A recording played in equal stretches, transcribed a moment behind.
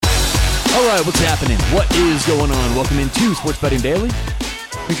All right, what's happening? What is going on? Welcome into Sports Betting Daily.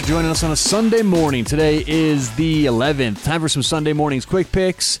 Thanks for joining us on a Sunday morning. Today is the 11th. Time for some Sunday mornings quick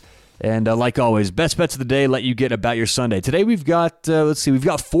picks. And like always, best bets of the day let you get about your Sunday. Today we've got, we've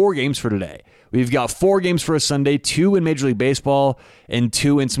got 4 games for today. We've got 4 games for a Sunday, 2 in Major League Baseball and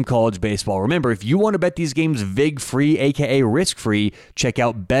 2 in some college baseball. Remember, if you want to bet these games VIG-free, aka risk-free, check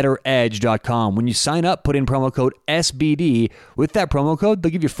out betteredge.com. When you sign up, put in promo code SBD. With that promo code,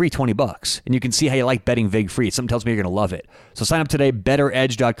 they'll give you free $20. And you can see how you like betting VIG-free. Something tells me you're going to love it. So sign up today,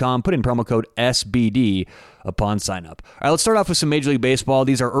 betteredge.com. Put in promo code SBD upon sign up. All right, let's start off with some Major League Baseball.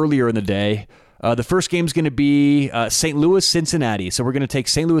 These are earlier in the day. The first game is going to be St. Louis, Cincinnati. So we're going to take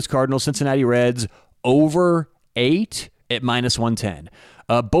St. Louis Cardinals, Cincinnati Reds over 8 at -110.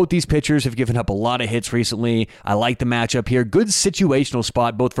 Both these pitchers have given up a lot of hits recently. I like the matchup here. Good situational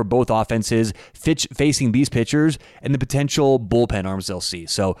spot both for both offenses facing these pitchers and the potential bullpen arms they'll see.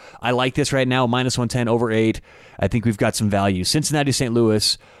 So I like this right now, -110 over 8. I think we've got some value. Cincinnati, St.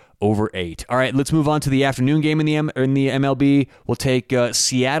 Louis over 8. All right, let's move on to the afternoon game in the MLB. We'll take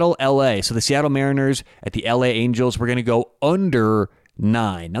Seattle, LA. So the Seattle Mariners at the LA Angels. We're going to go under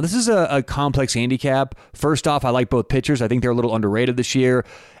 9. Now, this is a complex handicap. First off, I like both pitchers. I think they're a little underrated this year.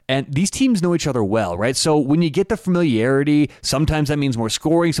 And these teams know each other well, right? So when you get the familiarity, sometimes that means more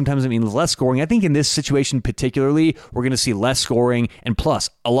scoring, sometimes it means less scoring. I think in this situation particularly, we're going to see less scoring. And plus,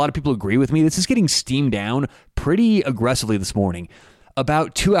 a lot of people agree with me. This is getting steamed down pretty aggressively this morning.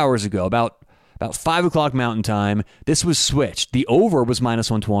 About 2 hours ago, about 5 o'clock Mountain Time, this was switched. The over was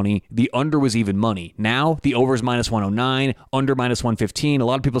 -120. The under was even money. Now, the over is -109, under -115. A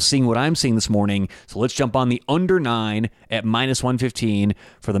lot of people seeing what I'm seeing this morning. So let's jump on the under 9 at -115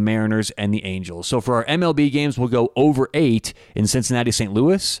 for the Mariners and the Angels. So for our MLB games, we'll go over 8 in Cincinnati, St.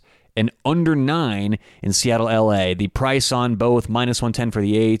 Louis, and under 9 in Seattle, LA. The price on both -110 for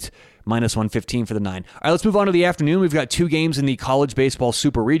the 8, -115 for the 9. All right, let's move on to the afternoon. We've got 2 games in the college baseball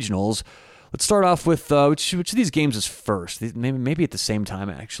super regionals. Let's start off with which of these games is first? Maybe at the same time,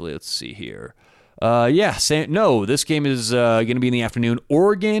 actually. Let's see here. This game is going to be in the afternoon.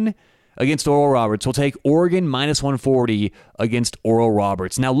 Oregon against Oral Roberts. We'll take Oregon -140 against Oral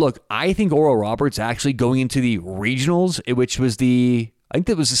Roberts. Now, look, I think Oral Roberts actually going into the regionals, which was I think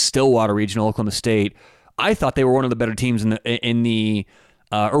that was the Stillwater Regional, Oklahoma State. I thought they were one of the better teams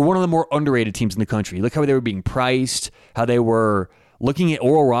or one of the more underrated teams in the country. Look how they were being priced, how they were looking at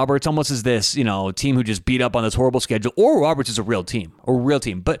Oral Roberts almost as this, team who just beat up on this horrible schedule. Oral Roberts is a real team.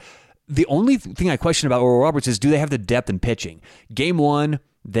 But the only thing I question about Oral Roberts is, do they have the depth in pitching? Game 1,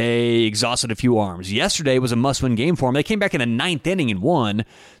 they exhausted a few arms. Yesterday was a must-win game for them. They came back in the 9th inning and won.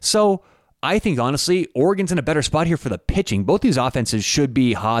 So I think, honestly, Oregon's in a better spot here for the pitching. Both these offenses should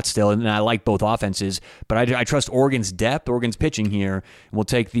be hot still, and I like both offenses, but I trust Oregon's depth, Oregon's pitching here, and we'll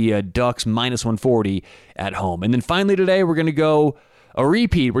take the Ducks -140 at home. And then finally today, we're going to go a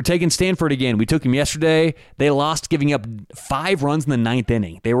repeat. We're taking Stanford again. We took them yesterday. They lost, giving up 5 runs in the 9th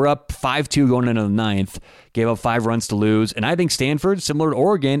inning. They were up 5-2 going into the 9th, gave up 5 runs to lose. And I think Stanford, similar to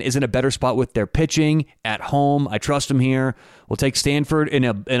Oregon, is in a better spot with their pitching at home. I trust them here. We'll take Stanford in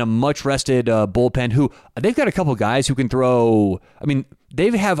a much rested bullpen. Who they've got a couple guys who can throw. I mean, they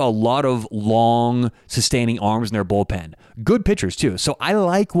have a lot of long, sustaining arms in their bullpen. Good pitchers, too. So I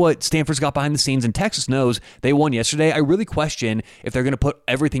like what Stanford's got behind the scenes, and Texas knows they won yesterday. I really question if they're going to put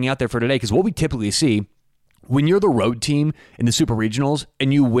everything out there for today, because what we typically see, when you're the road team in the Super Regionals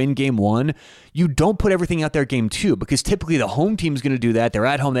and you win Game 1, you don't put everything out there Game 2, because typically the home team is going to do that. They're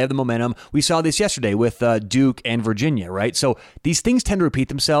at home. They have the momentum. We saw this yesterday with Duke and Virginia, right? So these things tend to repeat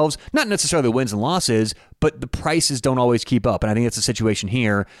themselves, not necessarily wins and losses, but the prices don't always keep up. And I think that's the situation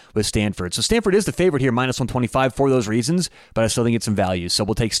here with Stanford. So Stanford is the favorite here, -125 for those reasons, but I still think it's some value. So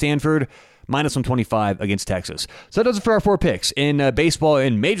we'll take Stanford -125 against Texas. So that does it for our 4 picks. In baseball,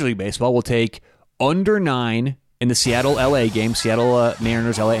 in Major League Baseball, we'll take under 9 in the Seattle LA game, Seattle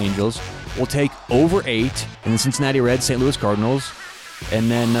Mariners, LA Angels. We'll take over 8 in the Cincinnati Reds, St. Louis Cardinals.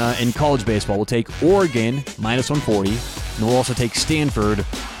 And then in college baseball, we'll take Oregon -140. And we'll also take Stanford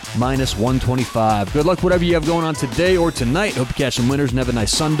 -125. Good luck, whatever you have going on today or tonight. Hope you catch some winners and have a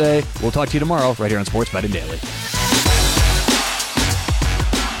nice Sunday. We'll talk to you tomorrow right here on Sports Betting Daily.